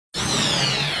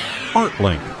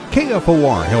ArtLink.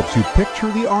 KFOR helps you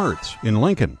picture the arts in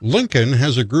Lincoln. Lincoln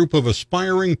has a group of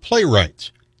aspiring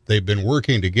playwrights. They've been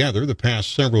working together the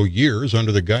past several years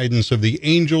under the guidance of the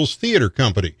Angels Theater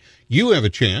Company. You have a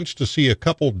chance to see a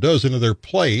couple dozen of their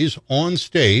plays on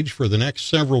stage for the next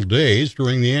several days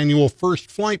during the annual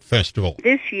First Flight Festival.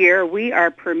 This year we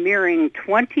are premiering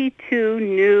 22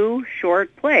 new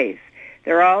short plays.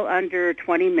 They're all under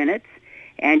 20 minutes.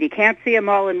 And you can't see them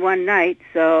all in one night,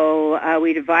 so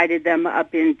we divided them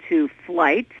up into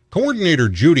flights. Coordinator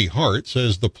Judy Hart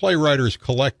says the Playwriters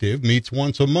Collective meets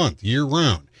once a month,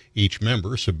 year-round. Each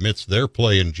member submits their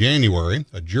play in January.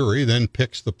 A jury then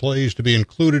picks the plays to be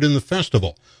included in the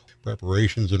festival.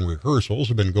 Preparations and rehearsals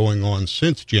have been going on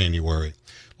since January.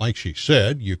 Like she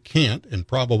said, you can't and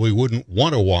probably wouldn't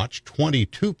want to watch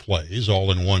 22 plays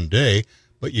all in one day,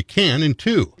 but you can in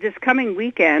two. This coming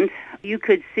weekend, you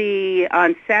could see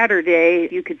on Saturday,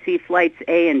 you could see flights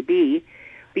A and B.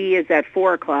 B is at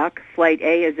 4 o'clock, flight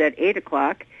A is at 8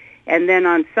 o'clock, and then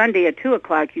on Sunday at 2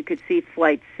 o'clock, you could see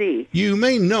flight C. You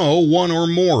may know one or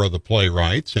more of the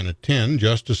playwrights and attend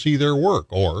just to see their work,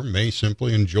 or may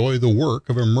simply enjoy the work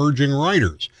of emerging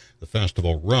writers. The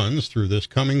festival runs through this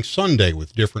coming Sunday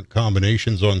with different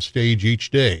combinations on stage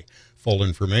each day. Full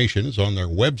information is on their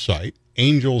website,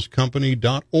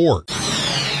 angelscompany.org.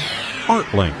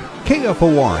 ArtLink.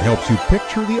 KFOR helps you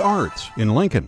picture the arts in Lincoln.